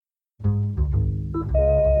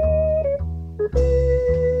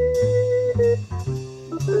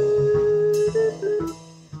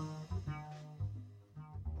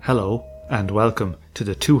Hello and welcome to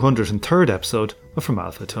the 203rd episode of From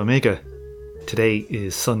Alpha to Omega. Today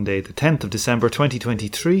is Sunday the 10th of December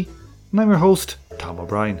 2023 and I'm your host, Tom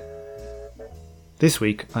O'Brien. This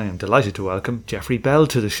week I am delighted to welcome Geoffrey Bell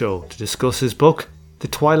to the show to discuss his book, The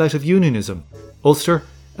Twilight of Unionism, Ulster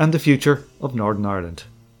and the Future of Northern Ireland.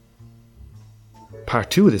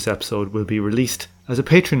 Part 2 of this episode will be released as a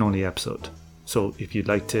Patreon-only episode, so if you'd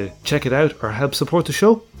like to check it out or help support the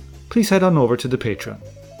show, please head on over to the Patreon.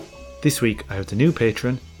 This week I have the new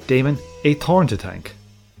patron, Damon A. Thorne, to thank.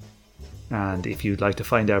 And if you'd like to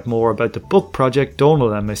find out more about the book project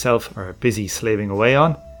Donal and myself are busy slaving away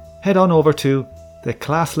on, head on over to the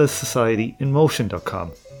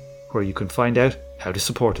classlesssocietyinmotion.com, where you can find out how to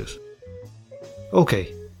support it.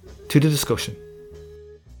 Okay, to the discussion.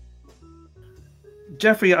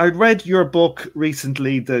 Geoffrey, I read your book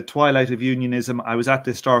recently, The Twilight of Unionism. I was at the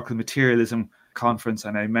Historical Materialism conference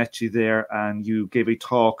and I met you there and you gave a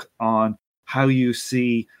talk on how you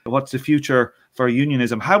see what's the future for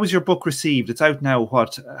unionism. How was your book received? It's out now.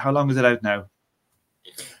 How long is it out now?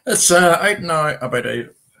 It's out now about a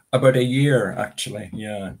year, actually.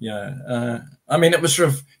 Yeah. I mean, it was sort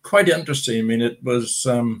of quite interesting. I mean, it was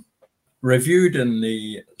reviewed in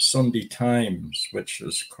the Sunday Times, which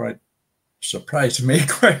was quite surprised me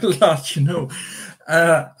quite a lot,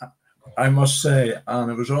 I must say,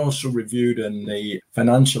 and it was also reviewed in the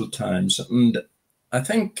Financial Times, and I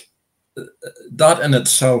think that in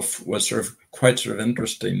itself was quite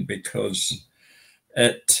interesting because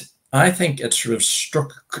I think it sort of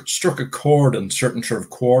struck a chord in certain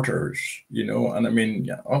quarters, and I mean,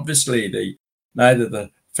 obviously neither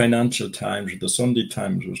the Financial Times or the Sunday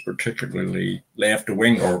Times was particularly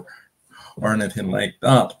left-wing or anything like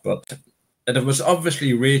that, but it was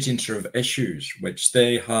obviously raising issues which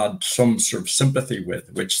they had some sympathy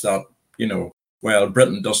with, which that, well,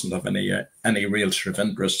 Britain doesn't have any real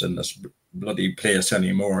interest in this bloody place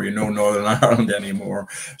anymore, Northern Ireland anymore.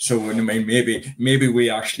 So I mean, maybe we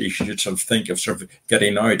actually should think of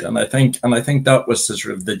getting out. And I think that was the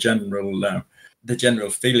general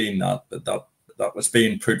feeling that was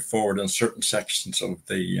being put forward in certain sections of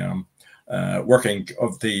the working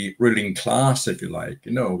of the ruling class, if you like,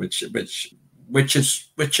 which is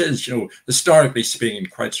historically speaking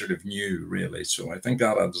quite new, really. So I think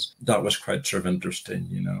that was quite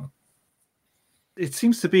interesting, It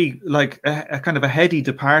seems to be like a kind of a heady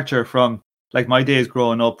departure from like my days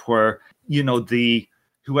growing up, where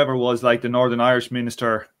whoever was like the Northern Irish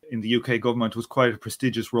minister in the UK government was quite a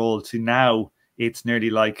prestigious role, to now it's nearly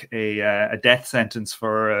like a death sentence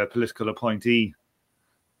for a political appointee.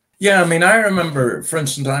 Yeah, I mean, I remember, for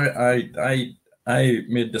instance, I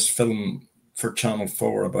made this film for Channel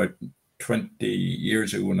 4 about 20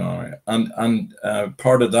 years ago now, and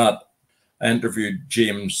part of that, I interviewed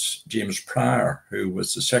James Pryor, who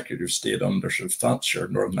was the Secretary of State under Thatcher,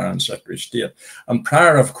 Northern Ireland Secretary of State, and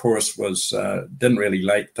Pryor, of course, didn't really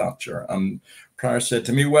like Thatcher, and Pryor said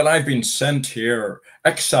to me, "Well, I've been sent here,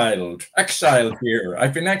 exiled here.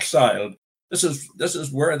 I've been exiled. This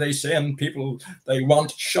is where they send people they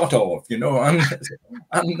want shut off, and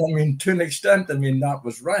I mean, to an extent, I mean, that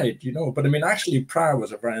was right, but I mean, actually, Pryor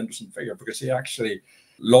was a very interesting figure because he actually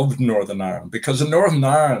loved Northern Ireland, because in Northern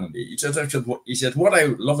Ireland, he said, what I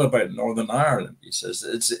love about Northern Ireland, he says,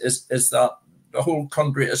 is that the whole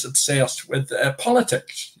country is obsessed with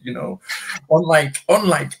politics, unlike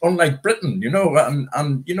Britain,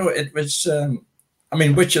 and it was. I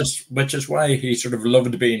mean, which is why he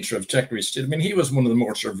loved being Secretary of State. I mean, he was one of the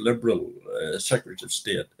more liberal Secretaries of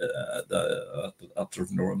State that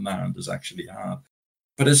Northern Ireland has actually had.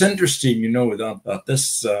 But it's interesting, that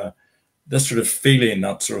this feeling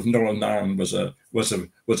that Northern Ireland was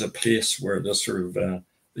a place where this the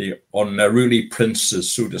unruly princes,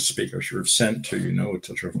 so to speak, are sent to,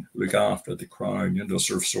 to look after the crown,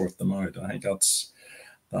 sort them out. I think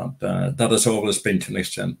that has always been, to an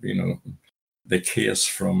extent, the case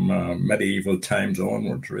from medieval times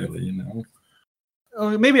onwards, really,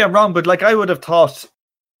 Oh, maybe I'm wrong, but like I would have thought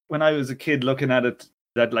when I was a kid looking at it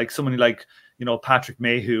that like someone like, Patrick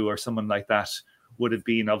Mayhew or someone like that would have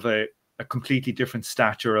been of a completely different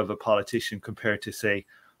stature of a politician compared to, say,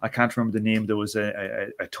 I can't remember the name. There was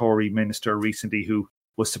a Tory minister recently who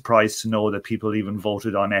was surprised to know that people even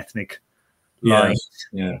voted on ethnic lines.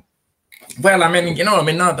 Yeah. Well, I mean,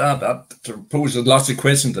 that poses lots of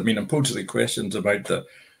questions. I mean, it poses questions about the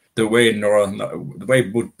way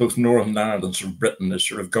both Northern Ireland and Britain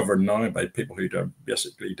is governed now by people who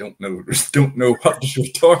basically don't know what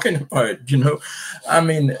they're talking about. I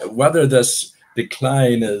mean, whether this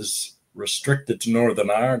decline is restricted to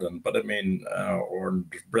Northern Ireland, but I mean, or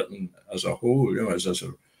Britain as a whole, as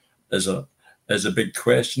is a big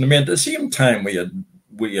question. I mean, at the same time, we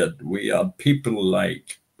had people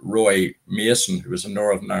like Roy Mason, who was a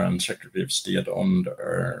Northern Ireland Secretary of State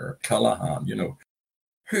under Callaghan,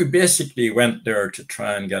 who basically went there to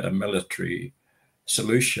try and get a military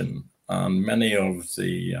solution. And many of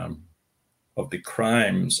the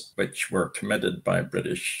crimes which were committed by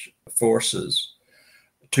British forces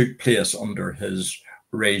took place under his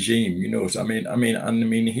regime. So,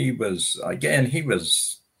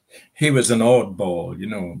 he was an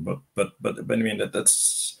oddball, but I mean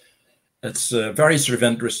it's very sort of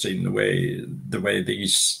interesting the way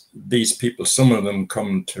these people, some of them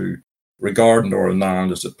come to regard Northern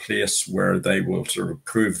Ireland as a place where they will sort of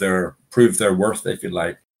prove their worth, if you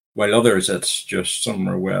like, while others it's just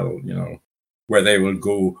somewhere where they will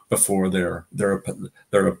go before they're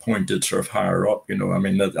appointed sort of higher up.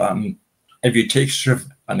 If you take sort of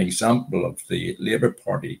an example of the Labour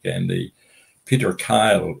Party again, the Peter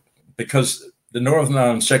Kyle, because the Northern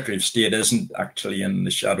Ireland Secretary of State isn't actually in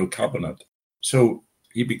the shadow cabinet. So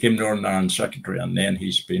he became Northern Ireland Secretary, and then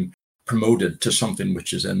he's been promoted to something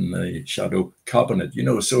which is in the shadow cabinet,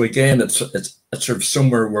 So again, it's sort of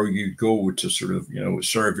somewhere where you go to sort of,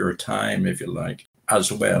 serve your time, if you like,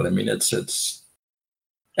 as well. I mean,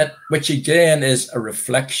 which again is a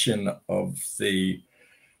reflection of the,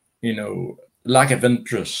 lack of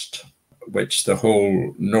interest which the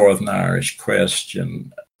whole Northern Irish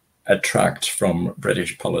question attracts from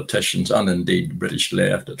British politicians and indeed British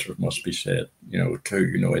left, it must be said,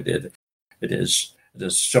 too. It is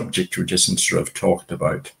subject which isn't sort of talked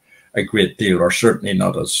about a great deal, or certainly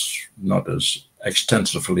not as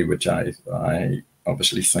extensively, which I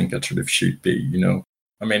obviously think it sort of should be.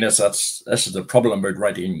 I mean, this is the problem about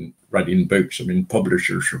writing books. I mean,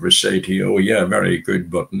 publishers will say to you, "Oh yeah, very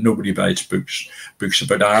good," but nobody buys books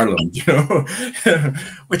about Ireland,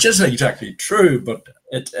 which isn't exactly true. But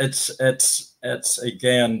it's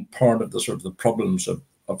again part of the sort of the problems of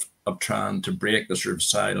trying to break the sort of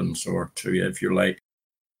silence, or to, if you like,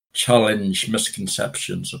 challenge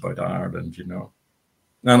misconceptions about Ireland.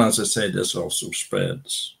 And as I say, this also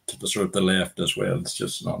spreads to the sort of the left as well. It's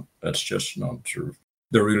just not sort of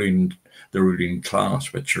the ruling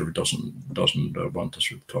class, which sort of doesn't want to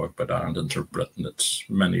sort of talk about Ireland and sort of Britain. It's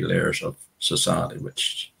many layers of society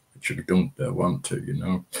which sort of don't want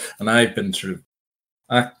to, And I've been sort of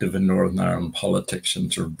active in Northern Ireland politics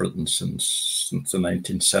in sort of Britain since the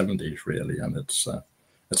 1970s, really, and it's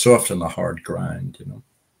often a hard grind,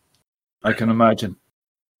 I can imagine.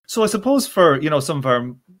 So I suppose for some of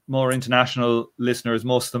our more international listeners,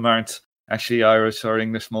 most of them aren't actually Irish or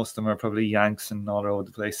English. Most of them are probably Yanks and all over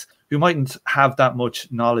the place, who mightn't have that much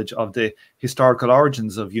knowledge of the historical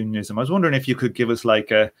origins of unionism. I was wondering if you could give us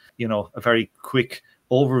like a very quick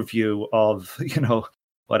overview of,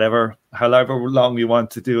 however long we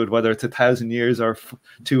want to do it, whether it's 1,000 years or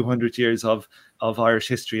 200 years of Irish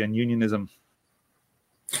history and unionism.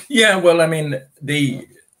 Yeah, well, I mean, the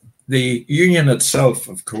union itself,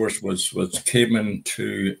 of course, came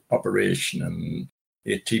into operation in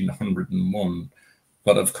 1801,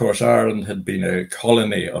 but of course Ireland had been a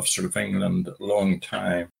colony of sort of England a long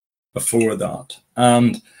time before that,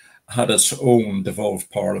 and had its own devolved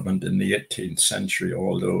parliament in the 18th century,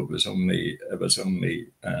 although it was only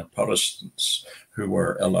Protestants who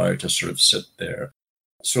were allowed to sort of sit there.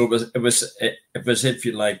 So it was if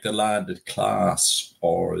you like, the landed class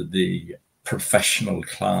or the professional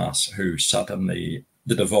class who sat in the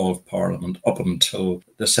devolved parliament up until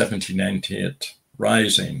the 1798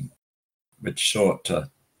 Rising, which sought to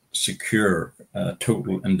secure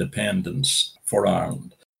total independence for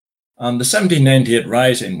Ireland. And the 1798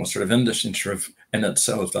 Rising was sort of interesting in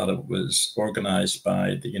itself, that it was organised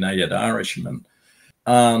by the United Irishmen.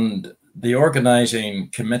 And the organising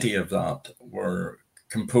committee of that were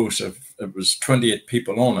composed of, it was 28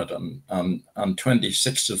 people on it, and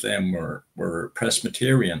 26 of them were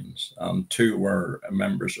Presbyterians, and 2 were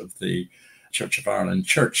members of the Church of Ireland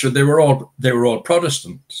Church. So they were all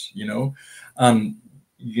Protestants, and I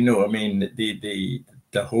mean,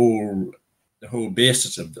 the whole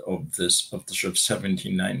basis of the sort of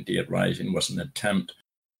 1798 Rising was an attempt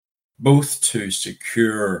both to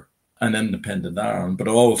secure an independent Ireland, but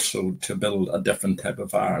also to build a different type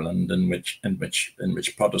of Ireland in which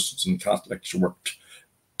Protestants and Catholics worked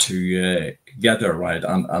together, right,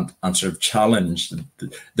 and sort of challenge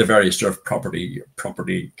the various sort of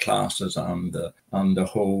property classes and the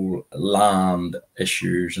whole land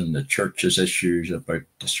issues and the church's issues about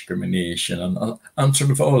discrimination and sort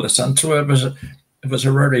of all this. And so it was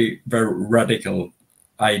a very, very radical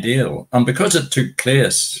ideal, and because it took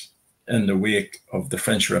place in the wake of the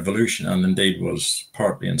French Revolution, and indeed was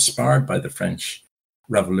partly inspired by the French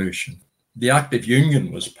Revolution, the Act of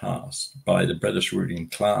Union was passed by the British ruling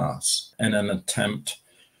class in an attempt,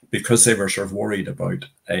 because they were sort of worried about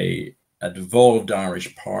a devolved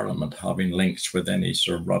Irish Parliament having links with any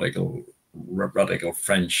sort of radical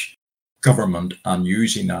French government and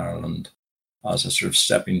using Ireland as a sort of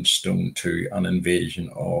stepping stone to an invasion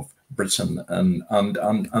of Britain.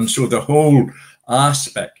 And so the whole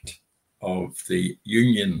aspect of the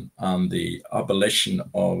Union and the abolition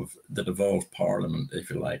of the devolved Parliament, if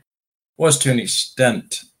you like, was to an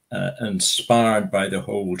extent inspired by the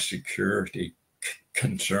whole security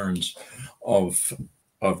concerns of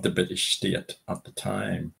the British state at the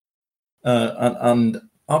time, and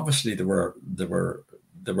obviously there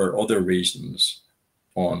were other reasons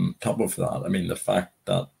on top of that. I mean, the fact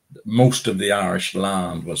that most of the Irish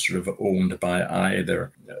land was sort of owned by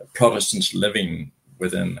either Protestants living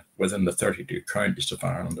within the 32 counties of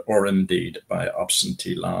Ireland, or indeed by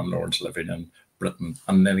absentee landlords living in Britain.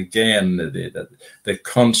 And then again, the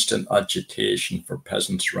constant agitation for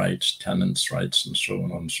peasants' rights, tenants' rights, and so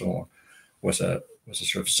on was a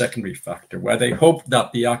sort of secondary factor, where they hoped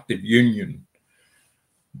that the Act of Union,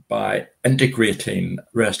 by integrating the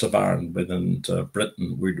rest of Ireland within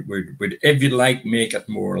Britain, would, if you like, make it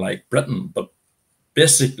more like Britain. But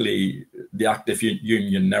basically, the Act of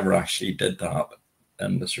Union never actually did that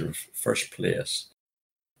in the sort of first place.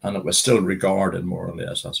 And it was still regarded more or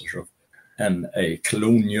less as a sort of in a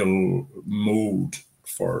colonial mode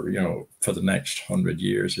for the next 100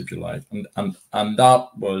 years, if you like. And that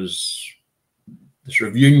was, the sort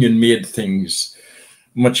of union made things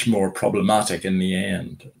much more problematic in the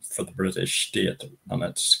end for the British state and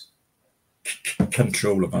its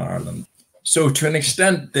control of Ireland. So to an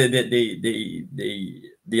extent, the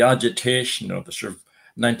agitation of the sort of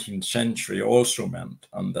 19th century also meant,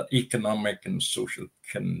 and the economic and social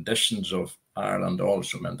conditions of Ireland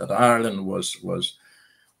also meant, that Ireland was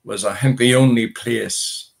I think the only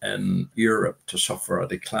place in Europe to suffer a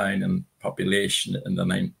decline in population in the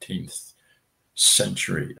 19th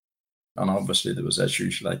century. And obviously there was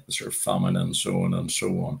issues like the sort of famine and so on and so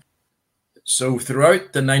on. So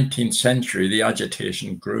throughout the 19th century, the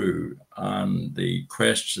agitation grew, and the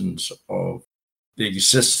questions of the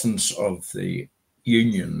existence of the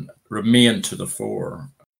Union remained to the fore,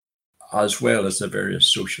 as well as the various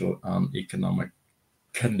social and economic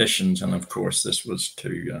conditions. And of course, this was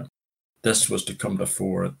to come to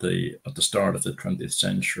fore at the start of the 20th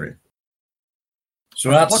century. So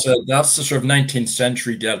that's the sort of 19th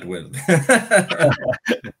century dealt with.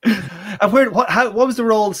 And what was the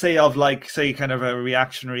role, say, of kind of a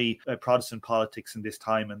reactionary Protestant politics in this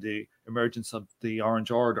time and the emergence of the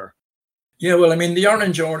Orange Order? Yeah, well, I mean, the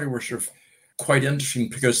Orange Order were sort of quite interesting,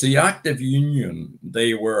 because the Act of Union,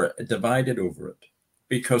 they were divided over it.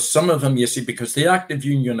 Because some of them, you see, because the Act of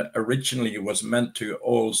Union originally was meant to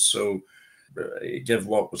also give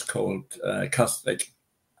what was called Catholic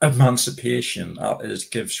emancipation, that is,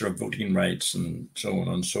 give sort of voting rights and so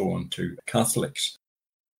on to Catholics.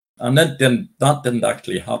 And that didn't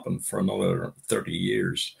actually happen for another 30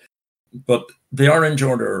 years. But the Orange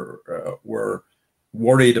Order were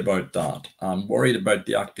worried about that, and worried about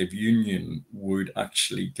the Act of Union would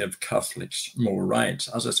actually give Catholics more rights.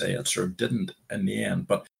 As I say, it sort of didn't in the end.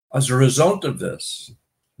 But as a result of this,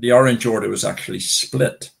 the Orange Order was actually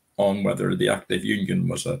split on whether the Act of Union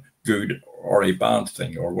was a good or a bad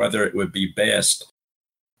thing, or whether it would be best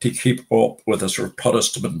to keep up with a sort of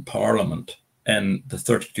Protestant parliament in the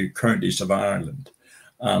 32 counties of Ireland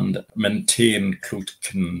and maintain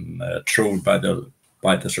control by the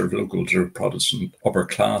sort of local sort of Protestant upper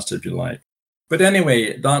class, if you like. But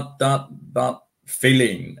anyway, that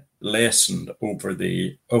feeling lessened over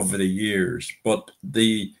the years. But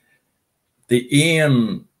the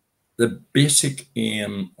basic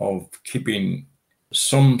aim of keeping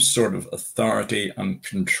some sort of authority and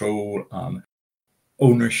control and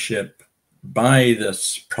ownership by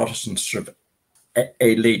this Protestant sort of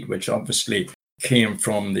elite, which obviously came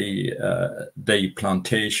from the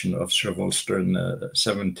plantation of Sir Ulster in the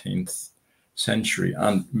 17th century,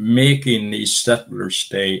 and making these settlers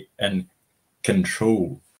stay in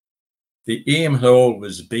control. The aim had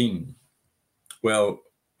always been, well,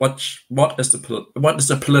 what is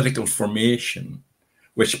the political formation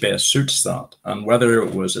which best suits that? And whether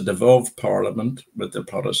it was a devolved parliament with the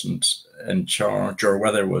Protestants in charge, or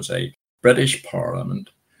whether it was a British parliament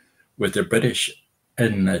with the British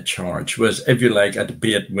in charge, was, if you like, a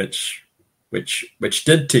debate which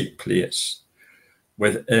did take place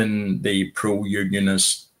within the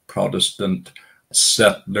pro-unionist Protestant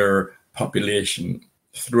settler population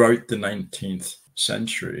throughout the 19th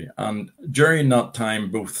century. And during that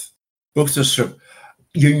time, both the sort of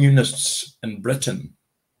unionists in Britain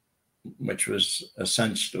which was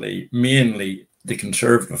essentially mainly the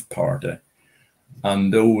Conservative Party,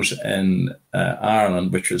 and those in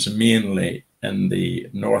Ireland, which was mainly in the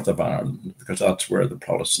north of Ireland, because that's where the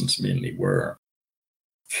Protestants mainly were,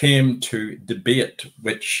 came to debate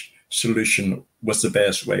which solution was the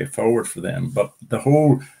best way forward for them. But the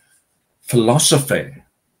whole philosophy,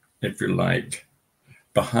 if you like,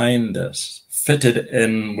 behind this fitted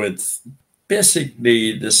in with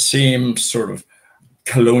basically the same sort of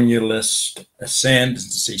colonialist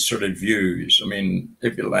ascendancy sort of views. I mean,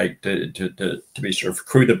 if you like, to be sort of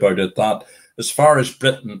crude about it, that as far as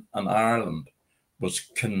Britain and Ireland was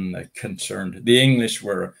concerned, the English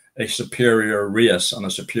were a superior race and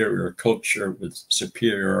a superior culture with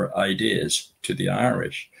superior ideas to the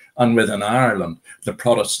Irish. And within Ireland, the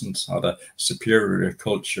Protestants had a superior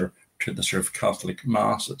culture to the sort of Catholic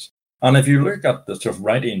masses. And if you look at the sort of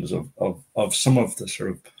writings of some of the sort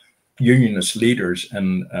of Unionist leaders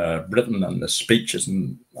in Britain and the speeches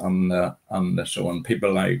and so on,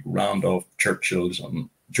 people like Randolph Churchill's and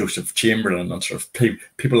Joseph Chamberlain and sort of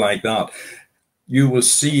people like that, you will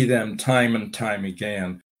see them time and time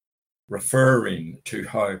again referring to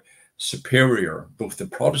how superior both the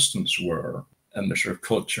Protestants were in their sort of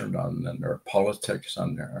culture and in their politics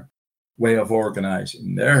and their way of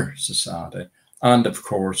organizing their society, and of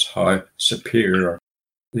course how superior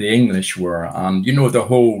the English were. And you know, the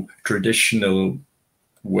whole traditional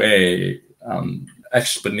way and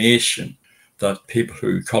explanation that people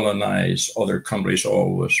who colonize other countries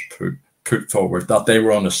always put forward, that they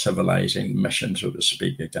were on a civilizing mission, so to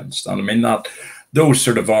speak, against. And I mean, that those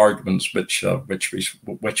sort of arguments, which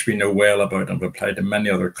we know well about and have applied to many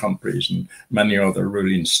other countries and many other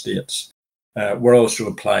ruling states, were also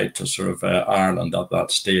applied to sort of Ireland at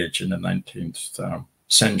that stage in the 19th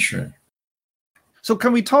century. So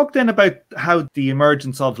can we talk then about how the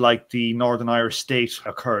emergence of like the Northern Irish state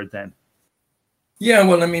occurred then? Yeah,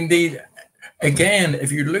 well, I mean, again,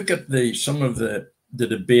 if you look at some of the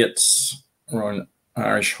debates around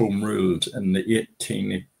Irish Home Rule in the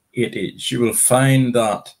 1880s, you will find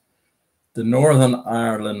that the Northern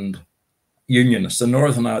Ireland Unionists, the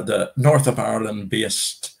North of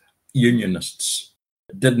Ireland-based Unionists,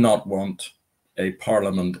 did not want a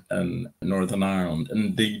parliament in Northern Ireland.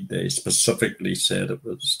 Indeed, they specifically said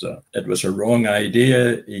it was a wrong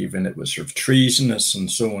idea, even it was sort of treasonous and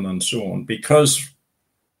so on, because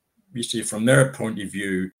you see, from their point of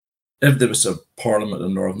view, if there was a parliament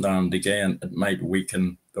in Northern Ireland again, it might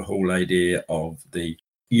weaken the whole idea of the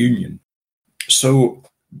union. So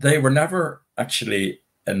they were never actually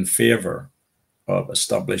in favour of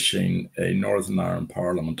establishing a Northern Ireland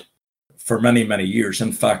parliament for many, many years.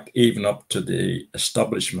 In fact, even up to the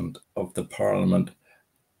establishment of the parliament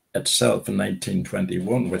itself in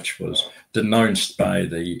 1921, which was denounced by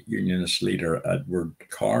the Unionist leader Edward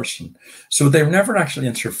Carson. So they were never actually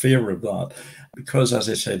in favour of that, because, as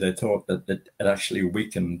I say, they thought that it actually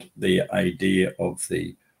weakened the idea of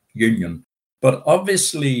the union. But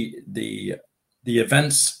obviously, the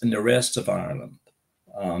events in the rest of Ireland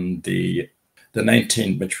and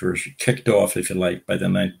which were kicked off, if you like, by the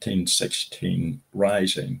 1916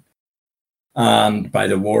 Rising and by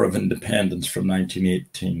the War of Independence from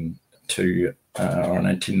 1918 to or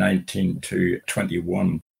 1919 to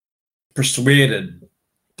 21, persuaded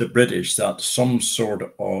the British that some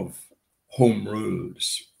sort of home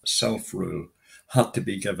rules, self-rule, had to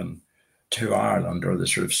be given to Ireland, or the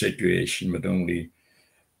sort of situation would only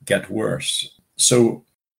get worse. So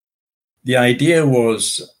the idea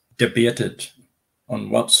was debated on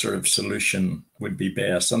what sort of solution would be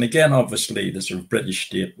best. And again, obviously, the sort of British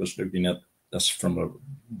state was looking at this from a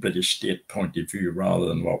British state point of view rather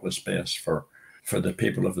than what was best for the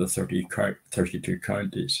people of the 32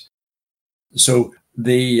 counties. So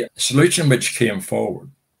the solution which came forward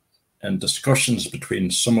in discussions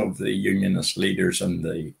between some of the Unionist leaders in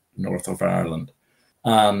the north of Ireland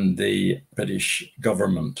and the British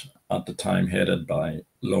government at the time, headed by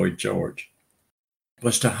Lloyd George,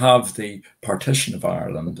 was to have the partition of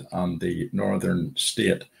Ireland, and the northern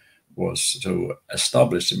state was to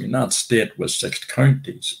establish. I mean, that state was 6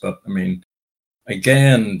 counties, but I mean,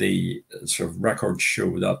 again, the sort of records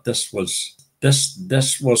show that this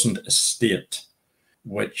wasn't a state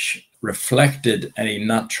which reflected any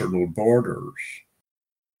natural borders.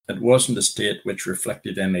 It wasn't a state which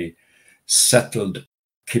reflected any settled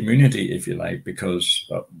community, if you like, because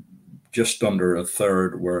just under a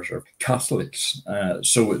third were sort of Catholics.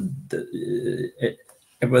 So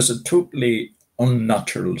it was a totally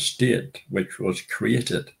unnatural state which was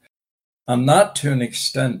created. And that, to an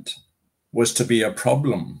extent, was to be a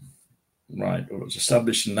problem, right? It was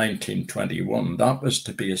established in 1921. That was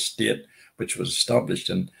to be a state which was established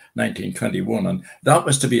in 1921. And that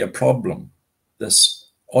was to be a problem, this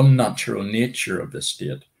unnatural nature of the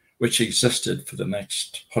state, which existed for the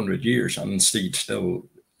next 100 years and indeed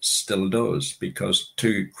still does, because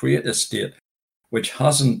to create a state which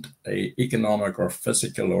hasn't a economic or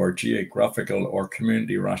physical or geographical or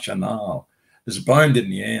community rationale is bound in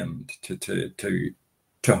the end to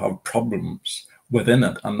have problems within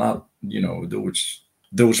it. And that,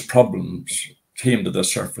 those problems came to the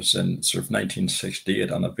surface in sort of 1968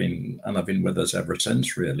 and have been with us ever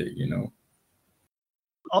since, really,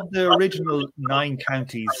 Of the original 9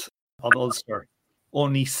 counties of Ulster,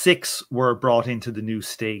 only 6 were brought into the new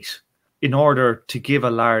state in order to give a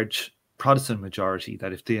large Protestant majority,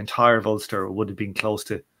 that if the entire of Ulster would have been close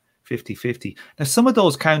to 50-50. Now, some of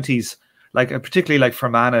those counties, particularly like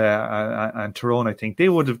Fermanagh and Tyrone, I think, they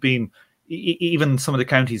would have been, even some of the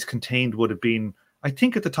counties contained would have been, I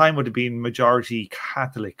think at the time would have been majority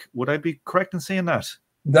Catholic. Would I be correct in saying that?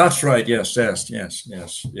 That's right. Yes. They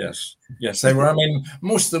were. I mean,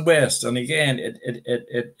 most of the West, and again,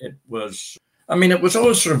 it was. I mean, it was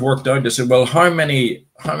all sort of worked out to say, well, how many?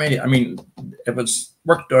 I mean, it was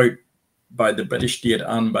worked out by the British state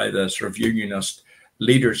and by the sort of Unionist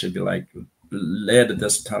leaders, if you like, led at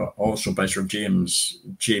this time also by Sir James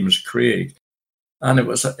Craig, and it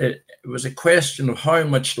was a question of how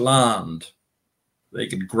much land they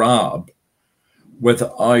could grab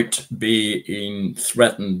without being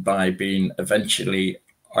threatened by being eventually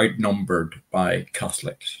outnumbered by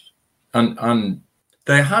Catholics, and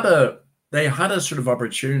they had a sort of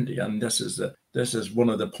opportunity, and this is one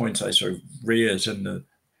of the points I sort of raise in the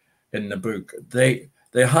book. They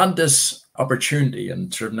had this opportunity in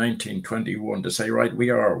sort of 1921 to say, right, we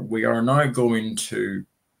are now going to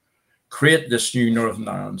create this new Northern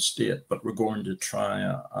Ireland state, but we're going to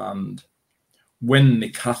try and win the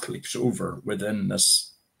Catholics over within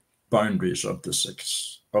this boundaries of the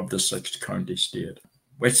sixth county state,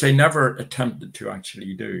 which they never attempted to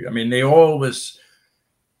actually do. I mean, they always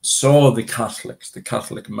saw the Catholics, the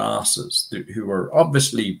Catholic masses, who were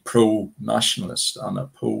obviously pro-nationalist and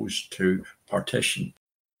opposed to partition,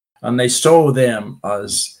 and they saw them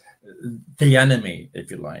as the enemy, if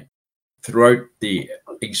you like, throughout the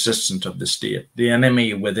existence of the state, the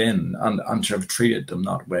enemy within, and sort of treated them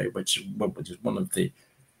that way, which is one of the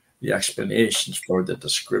explanations for the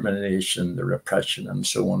discrimination, the repression, and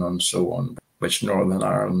so on, which Northern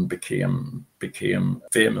Ireland became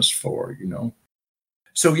famous for,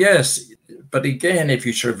 So yes, but again, if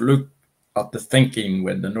you sort of look at the thinking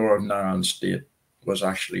when the Northern Ireland state was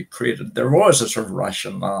actually created, there was a sort of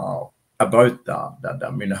rationale about that.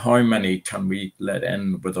 I mean, how many can we let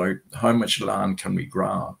in without, how much land can we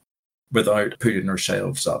grab without putting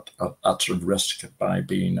ourselves at sort of risk by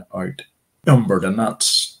being outnumbered? And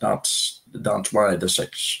that's why the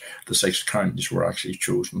six counties were actually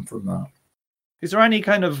chosen from that. Is there any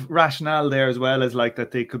kind of rationale there as well as like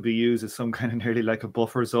that they could be used as some kind of nearly like a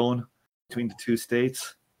buffer zone between the two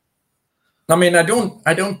states? I mean, I don't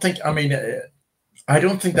think that. I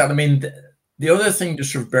mean, the other thing to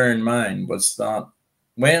sort of bear in mind was that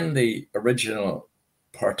when the original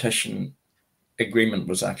partition agreement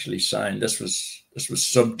was actually signed, this was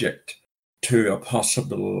subject to a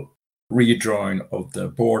possible redrawing of the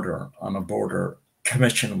border, and a border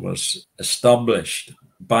commission was established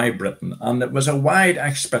by Britain. And it was a wide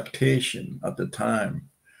expectation at the time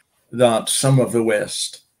that some of the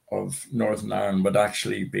west of Northern Ireland would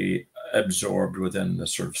actually be absorbed within the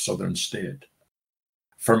sort of southern state,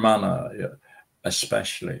 Fermanagh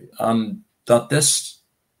especially, and that this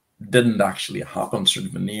didn't actually happen sort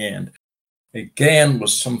of in the end, again,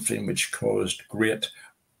 was something which caused great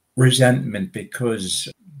resentment, because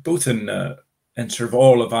both in sort of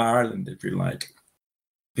all of Ireland, if you like,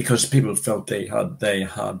 because people felt they had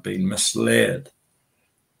been misled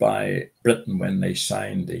by Britain when they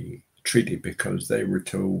signed the treaty, because they were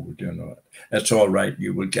told, it's all right,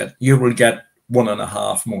 you will get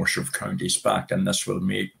 1.5 more sort of counties back, and this will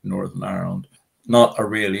make Northern Ireland not a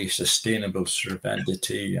really sustainable sort of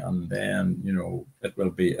entity, and then it will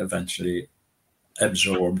be eventually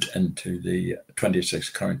absorbed into the 26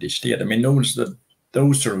 county state. I mean, those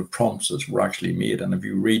sort of promises were actually made, and if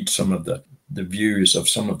you read some of the views of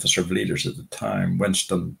some of the sort of leaders at the time,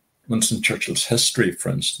 Winston Churchill's history, for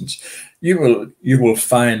instance, you will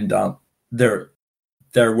find that there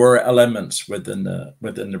were elements within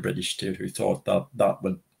the British state who thought that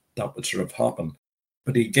would sort of happen.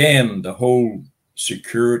 But again, the whole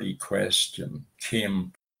security question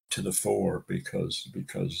came to the fore because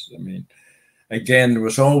I mean, again, there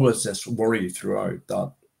was always this worry throughout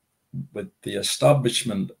that with the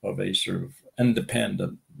establishment of a sort of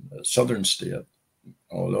independent southern state,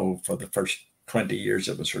 although for the first 20 years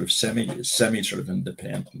it was sort of semi sort of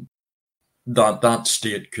independent, that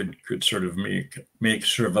state could sort of make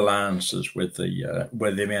sort of alliances with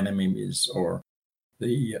the enemies or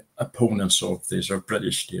the opponents of the sort of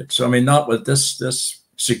British state. So I mean, that was this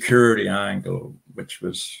security angle, which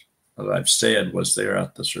was, as I've said, was there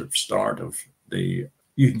at the sort of start of the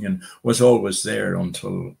Union, was always there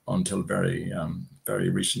until very very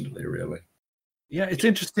recently, really. Yeah, it's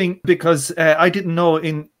interesting because I didn't know,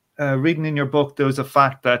 in reading in your book, there was a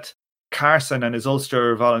fact that Carson and his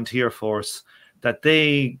Ulster Volunteer Force, that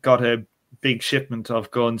they got a big shipment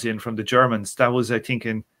of guns in from the Germans. That was, I think,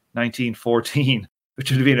 in 1914,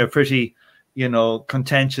 which would have been a pretty,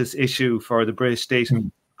 contentious issue for the British state.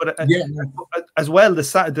 But as well,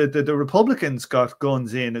 the Republicans got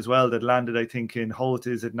guns in as well that landed, I think, in Holt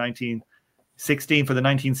is at 1916 for the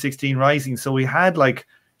 1916 Rising. So we had like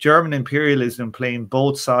German imperialism playing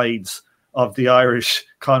both sides of the Irish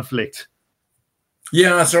conflict.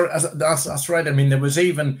 Yeah, that's right. I mean, there was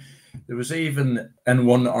even in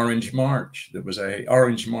one Orange March, there was a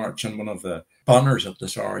Orange March, and one of the banners of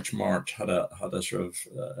this Orange March had a sort of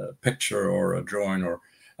picture or a drawing or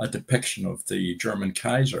a depiction of the German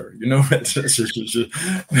Kaiser. Which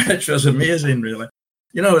was amazing, really.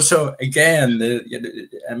 So again,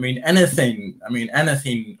 anything.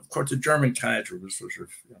 Of course, the German Kaiser was sort of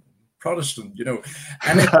Protestant.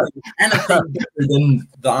 Anything better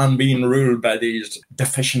than being ruled by these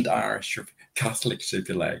deficient Irish or Catholics, if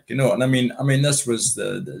you like. And I mean, this was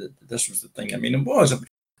the thing. I mean, it was. I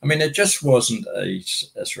mean, it just wasn't a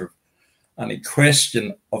sort of any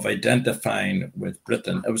question of identifying with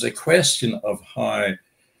Britain. It was a question of how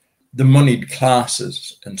the moneyed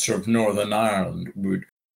classes in sort of Northern Ireland would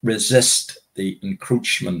resist the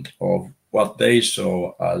encroachment of what they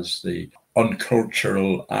saw as the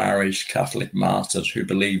uncultural Irish Catholic masses who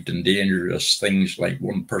believed in dangerous things like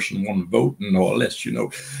one person, one vote and all this.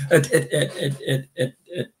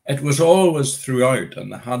 It was always throughout,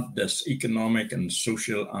 and it had this economic and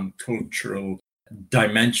social and cultural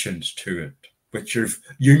dimensions to it, which of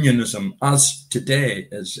unionism as today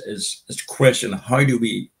is question: how do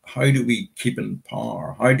we keep in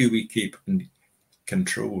power? How do we keep in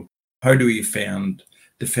control? How do we defend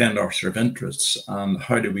our sort of interests, and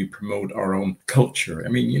how do we promote our own culture? I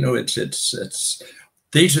mean, it's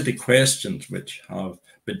these are the questions which have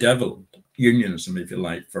bedeviled unionism, if you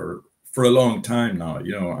like, for a long time now,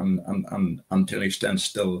 and to an extent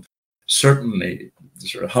still certainly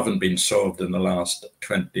sort of haven't been solved in the last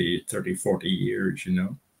 20, 30, 40 years,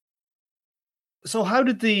 So how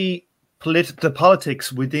did the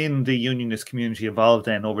politics within the unionist community evolve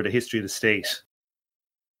then over the history of the state?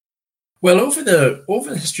 Well, over the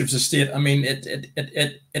history of the state, I mean,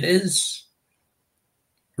 it is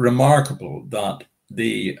remarkable that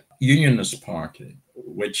the Unionist Party,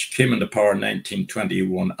 which came into power in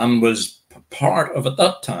 1921 and was part of, at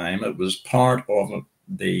that time, it was part of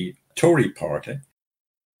the Tory Party,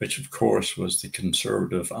 which of course was the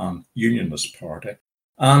Conservative and Unionist Party,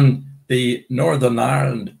 and the Northern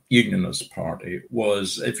Ireland Unionist Party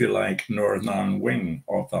was, if you like, Northern Ireland wing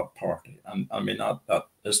of that party. And I mean, that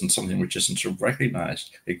isn't something which isn't sort of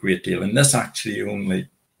recognised a great deal. And this actually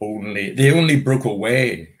they only broke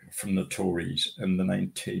away from the Tories in the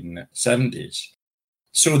 1970s.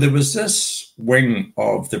 So there was this wing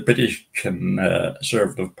of the British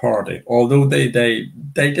Conservative Party, although they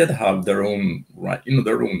did have their own right,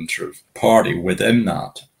 their own sort of party within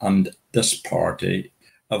that. And this party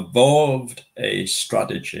evolved a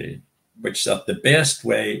strategy which that the best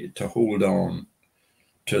way to hold on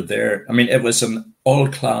to it was an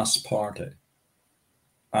all-class party.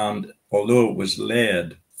 And although it was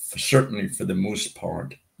led, certainly for the most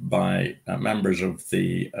part, by members of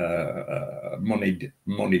the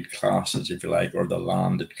moneyed classes, if you like, or the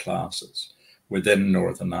landed classes within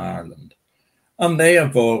Northern Ireland. And they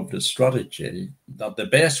evolved a strategy that the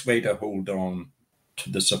best way to hold on to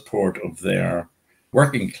the support of their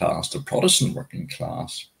working class, the Protestant working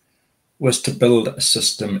class, was to build a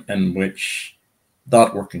system in which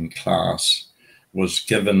that working class was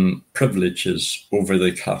given privileges over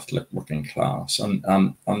the Catholic working class. And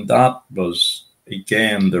that was,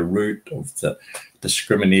 again, the root of the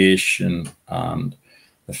discrimination and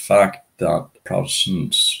the fact that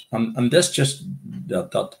Protestants, and this just,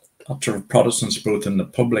 that sort of Protestants, both in the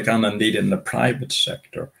public and indeed in the private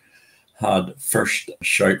sector, had first a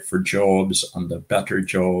shout for jobs and the better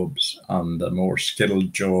jobs and the more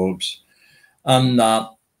skilled jobs, and that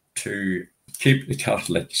to keep the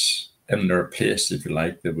Catholics in their place, if you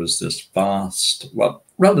like, there was this vast,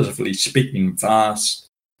 relatively speaking, vast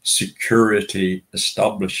security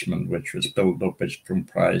establishment which was built up, which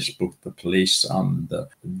comprised both the police and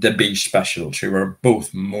the B specials, who were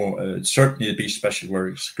both more, certainly the B specials were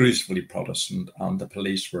exclusively Protestant, and the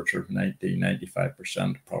police were sort of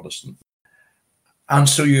 95% Protestant. And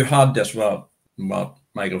so you had this, what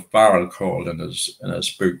Michael Farrell called in his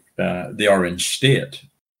book, The Orange State.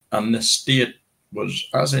 And the state was,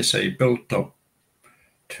 as I say, built up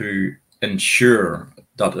to ensure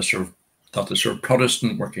that the sort of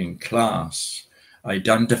Protestant working class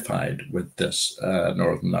identified with this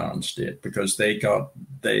Northern Ireland state, because they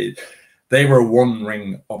were one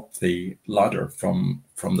ring up the ladder from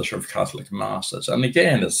the sort of Catholic masses. And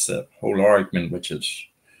again, it's the whole argument which is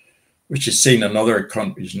seen in other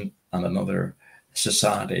countries and in other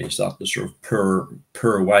societies, that the sort of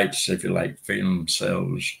poor whites, if you like, feel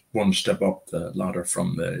themselves one step up the ladder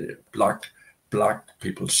from the black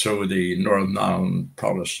people. So the Northern Ireland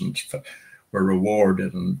Protestants were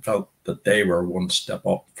rewarded and felt that they were one step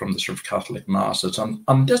up from the sort of Catholic masses.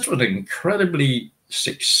 And this was an incredibly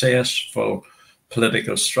successful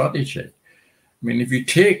political strategy. I mean, if you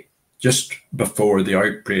take just before the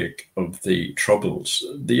outbreak of the Troubles,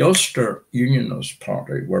 the Ulster Unionist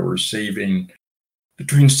Party were receiving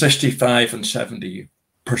between 65 and 70%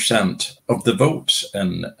 of the votes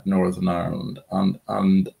in Northern Ireland.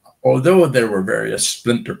 And although there were various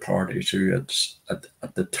splinter parties who at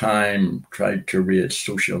the time tried to raise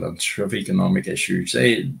social and sort of economic issues,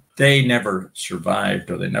 they never survived,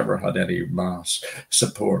 or they never had any mass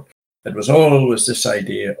support. It was always this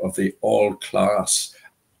idea of the all-class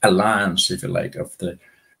alliance, if you like, of the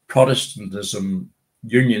Protestantism.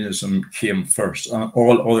 Unionism came first, and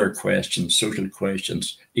all other questions, social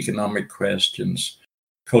questions, economic questions,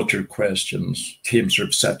 cultural questions, came sort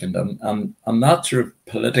of second. And that sort of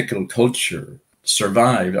political culture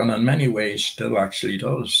survived, and in many ways still actually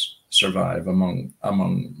does survive among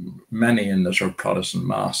many in the sort of Protestant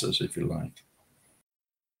masses, if you like.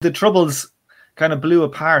 The Troubles kind of blew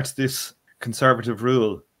apart this conservative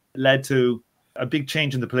rule, led to a big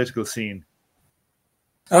change in the political scene.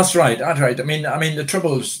 That's right. I mean, the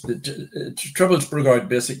Troubles broke out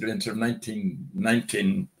basically in sort of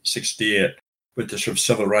 1968 with the sort of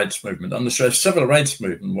civil rights movement. And the sort of civil rights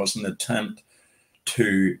movement was an attempt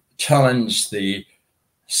to challenge the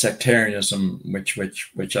sectarianism, which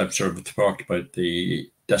I've sort of talked about, the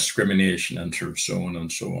discrimination and sort of so on and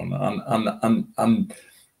so on. And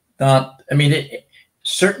that, I mean,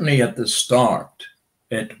 certainly at the start,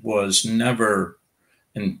 it was never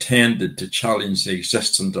intended to challenge the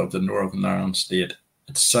existence of the Northern Ireland state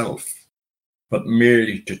itself, but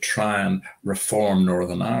merely to try and reform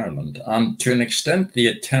Northern Ireland. And to an extent, the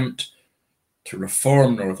attempt to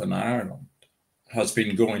reform Northern Ireland has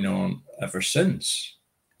been going on ever since,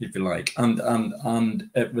 if you like. And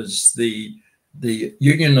it was the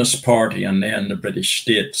Unionist Party and then the British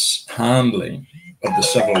state's handling of the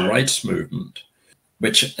civil rights movement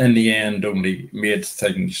which in the end only made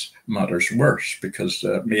matters worse, because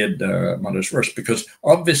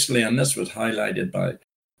obviously, and this was highlighted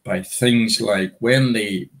by things like when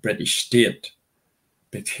the British state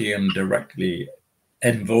became directly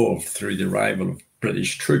involved through the arrival of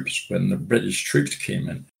British troops, when the British troops came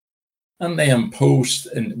in, and they imposed,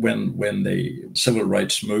 when the civil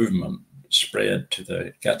rights movement spread to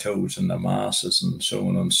the ghettos and the masses and so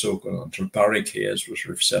on and so on, until barricades were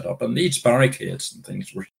sort of set up. And these barricades and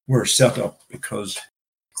things were set up because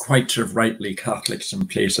quite sort of rightly Catholics in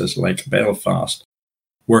places like Belfast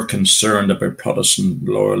were concerned about Protestant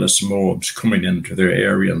loyalist mobs coming into their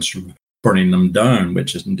area and sort of burning them down,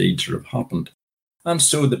 which has indeed sort of happened. And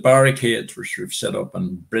so the barricades were sort of set up,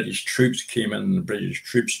 and British troops came in, and the British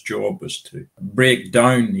troops' job was to break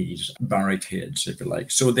down these barricades, if you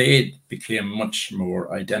like. So they became much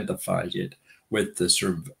more identified with the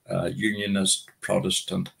sort of Unionist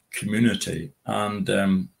Protestant community.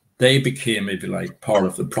 And they became, if you like, part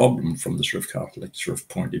of the problem from the sort of Catholic sort of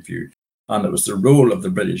point of view. And it was the role of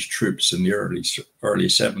the British troops in the early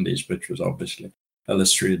 70s, which was obviously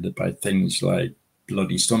illustrated by things like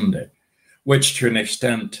Bloody Sunday, which to an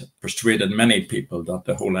extent persuaded many people that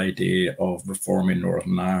the whole idea of reforming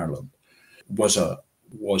Northern Ireland was a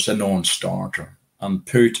non-starter, and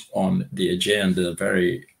put on the agenda the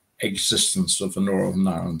very existence of the Northern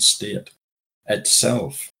Ireland state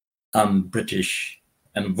itself and British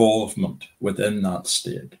involvement within that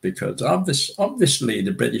state, because obviously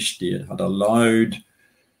the British state had allowed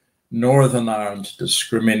Northern Ireland to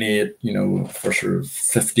discriminate, for sort of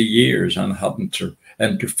 50 years, and hadn't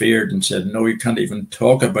interfered and said, no, you can't even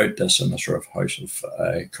talk about this in the sort of House of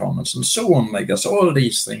Commons, and so on, like this, all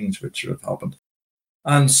these things which sort of happened.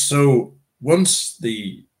 And so once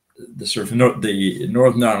the the sort of the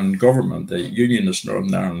Northern Ireland government, the Unionist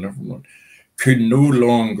Northern Ireland government, could no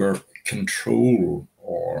longer control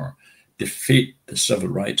or defeat the civil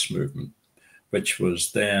rights movement, which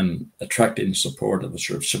was then attracting support of the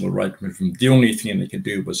sort of civil rights movement. The only thing they could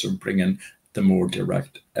do was sort of bring in the more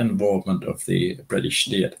direct involvement of the British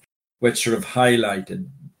state, which sort of highlighted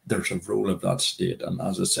the sort of role of that state. And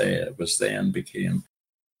as I say, it was then became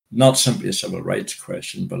not simply a civil rights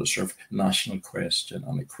question, but a sort of national question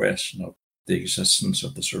and a question of the existence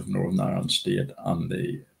of the sort of Northern Ireland state and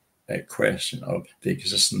the question of the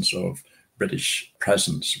existence of British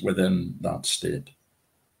presence within that state.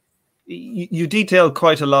 You detail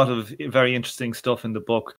quite a lot of very interesting stuff in the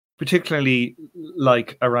book, particularly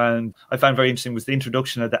like around, I found very interesting was the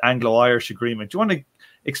introduction of the Anglo-Irish Agreement. Do you want to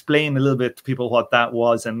explain a little bit to people what that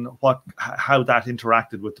was and how that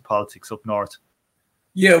interacted with the politics up north?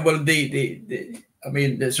 Yeah, well, the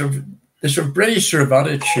sort of British sort of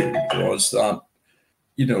attitude was that,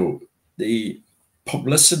 the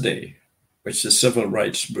publicity which the civil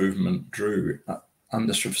rights movement drew and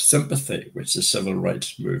the sort of sympathy which the civil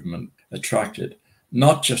rights movement attracted,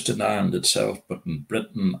 not just in Ireland itself, but in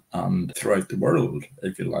Britain and throughout the world,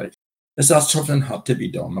 if you like, is that something had to be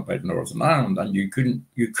done about Northern Ireland. And you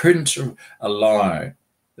couldn't sort of allow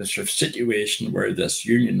the sort of situation where this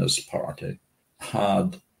Unionist party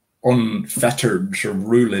had unfettered sort of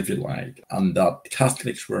rule, if you like, and that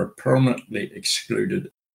Catholics were permanently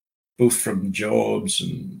excluded both from jobs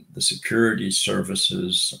and the security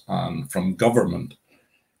services and from government,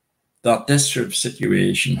 that this sort of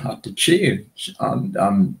situation had to change. And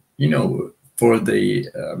for the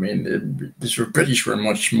sort of British were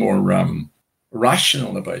much more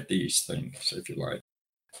rational about these things, if you like,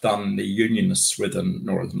 than the Unionists within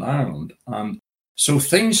Northern Ireland. And so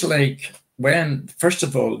things like when, first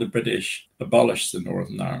of all, the British abolished the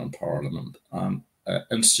Northern Ireland Parliament and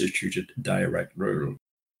instituted direct rule.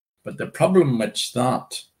 But the problem which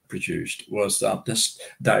that produced was that this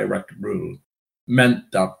direct rule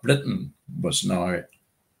meant that Britain was now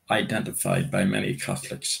identified by many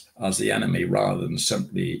Catholics as the enemy rather than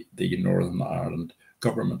simply the Northern Ireland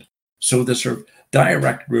government. So the sort of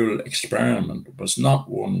direct rule experiment was not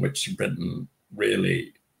one which Britain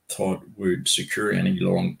really thought would secure any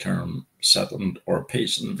long-term settlement or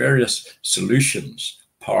peace. And various solutions,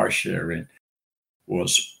 power sharing,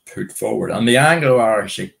 was put forward. And the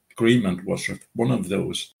Anglo-Irish Agreement was one of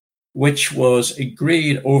those, which was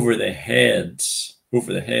agreed over the head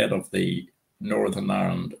of the Northern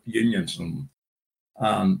Ireland Unionism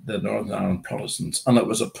and the Northern Ireland Protestants. And it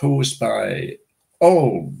was opposed by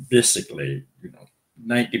basically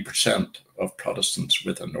 90% of Protestants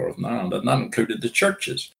within Northern Ireland, and that included the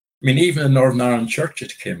churches. I mean, even the Northern Ireland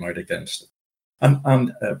churches came out against it,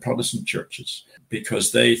 and Protestant churches,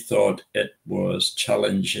 because they thought it was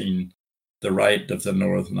challenging the right of the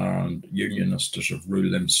Northern Ireland Unionists to sort of rule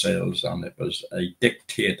themselves, and it was a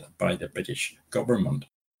dictate by the British government.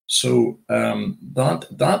 So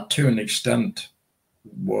that to an extent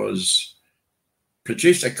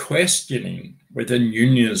produced a questioning within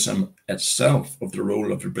Unionism itself of the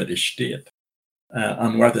role of the British state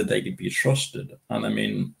and whether they could be trusted. And I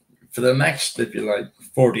mean, for the next, if you like,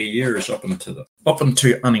 40 years up until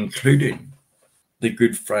and including the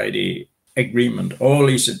Good Friday Agreement, all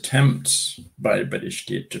these attempts by the British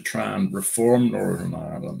state to try and reform Northern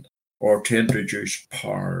Ireland or to introduce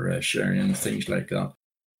power sharing and things like that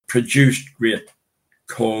produced great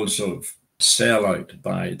calls of sellout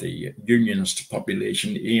by the Unionist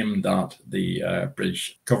population aimed at the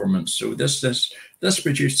British government. So this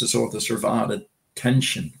produced this sort of added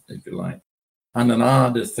tension, if you like, and an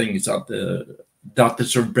added things that the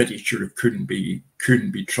sort of British sort of couldn't be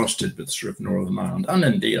trusted with sort of Northern Ireland. And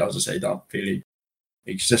indeed, as I say, that feeling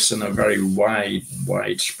exists in a very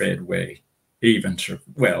widespread way, even sort of,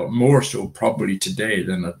 well, more so probably today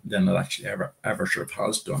than it actually ever sort of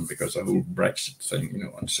has done, because the whole Brexit thing,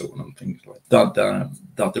 and so on and things like that,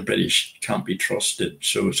 that the British can't be trusted.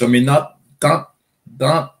 So I mean that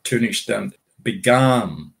to an extent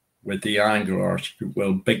began with the Anglo-Irish,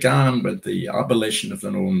 began with the abolition of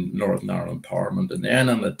the Northern Ireland Parliament, and then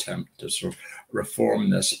an attempt to sort of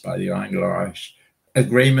reform this by the Anglo-Irish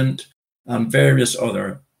Agreement and various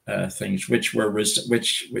other things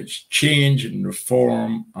which change and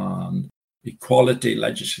reform and equality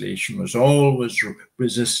legislation was always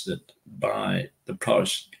resisted by the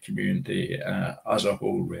Protestant community as a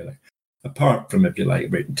whole, really. Apart from, if you like,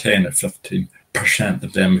 about 10 or 15%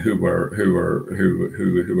 of them who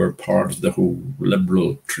were part of the whole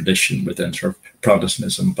liberal tradition within sort of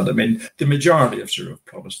Protestantism. But I mean, the majority of sort of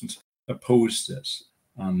Protestants opposed this,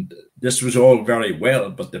 and this was all very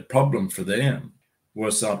well. But the problem for them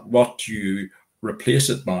was that what you replace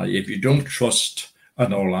it by, if you don't trust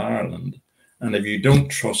an All-Ireland, and if you don't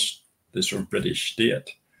trust the sort of British state,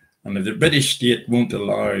 and if the British state won't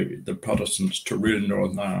allow the Protestants to rule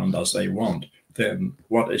Northern Ireland as they want, then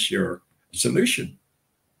what is your solution?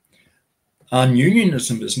 And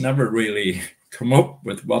Unionism has never really come up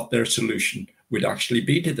with what their solution would actually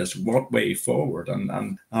be to this, what way forward.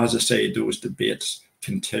 And as I say, those debates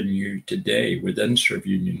continue today within sort of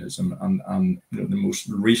Unionism. And the most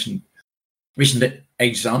recent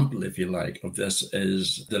example, if you like, of this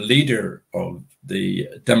is the leader of the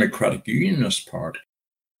Democratic Unionist Party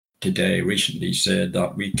today recently said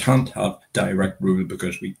that we can't have direct rule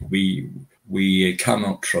because we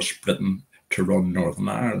cannot trust Britain to run Northern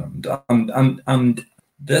Ireland. And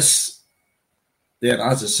this, then,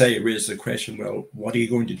 as I say, raised the question, well, what are you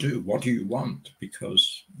going to do? What do you want?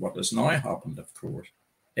 Because what has now happened, of course,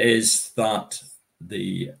 is that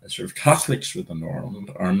the sort of Catholics within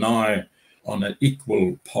Ireland are now on an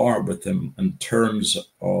equal par with them in terms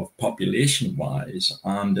of population-wise,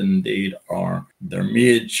 and indeed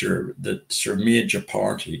the sort of major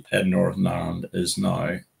party in Northern Ireland is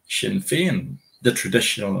now Sinn Féin, the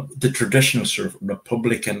traditional sort of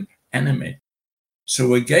Republican enemy.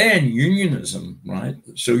 So again, unionism, right?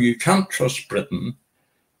 So you can't trust Britain.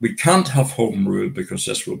 We can't have home rule because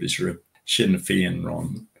this will be sort of Sinn Féin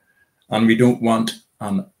run. And we don't want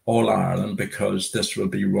an All-Ireland because this will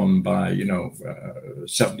be run by,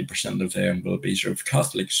 70% of them will be sort of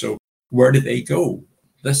Catholic. So where do they go?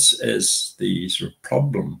 This is the sort of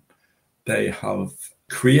problem they have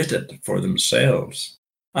created for themselves.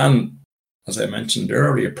 And as I mentioned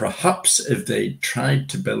earlier, perhaps if they tried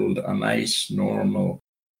to build a nice, normal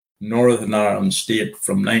Northern Ireland state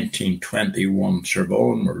from 1921 sort of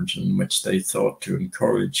onwards, in which they thought to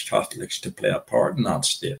encourage Catholics to play a part in that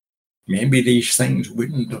state, maybe these things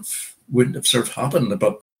wouldn't have sort of happened.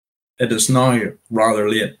 But it is now rather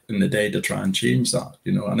late in the day to try and change that,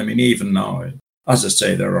 And I mean, even now, as I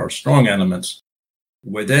say, there are strong elements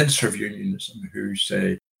within sort of unionism who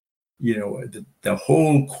say, the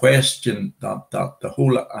whole question, that the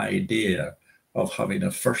whole idea of having a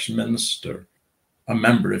first minister, a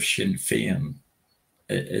member of Sinn Féin,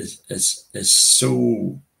 is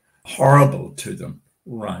so horrible to them,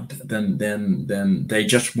 right? Then they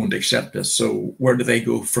just won't accept it. So where do they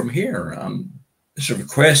go from here? And sort of a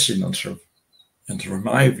question, and sort of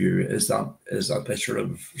my view is that they sort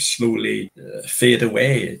of slowly fade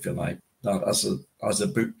away, if you like. That as a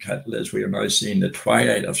book title is, we are now seeing the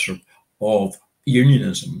twilight of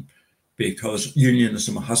unionism, because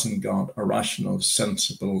unionism hasn't got a rational,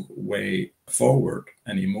 sensible way forward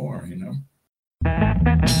anymore,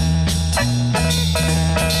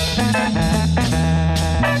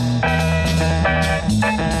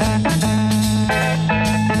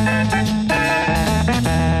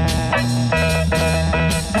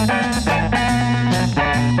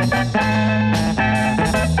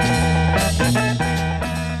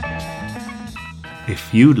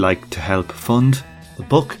 If you'd like to help fund the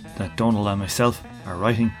book that Donald and myself are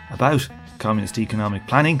writing about communist economic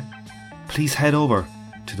planning, please head over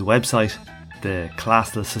to the website, the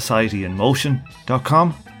Classless Society in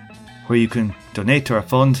Motion.com, where you can donate to our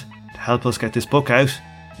fund to help us get this book out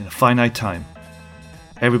in a finite time.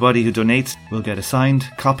 Everybody who donates will get a signed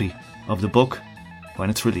copy of the book when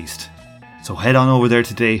it's released. So head on over there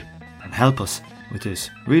today and help us with this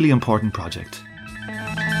really important project.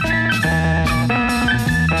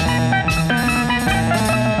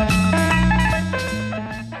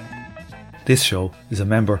 This show is a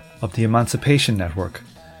member of the Emancipation Network,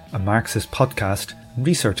 a Marxist podcast and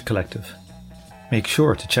research collective. Make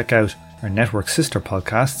sure to check out our network sister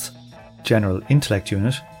podcasts, General Intellect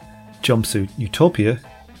Unit, Jumpsuit Utopia,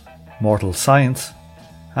 Mortal Science,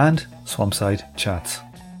 and Swampside Chats.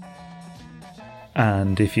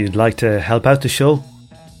 And if you'd like to help out the show,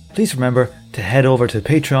 please remember to head over to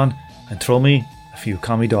Patreon and throw me a few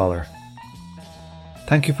commie dollar.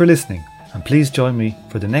 Thank you for listening, and please join me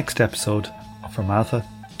for the next episode of From Alpha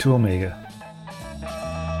to Omega.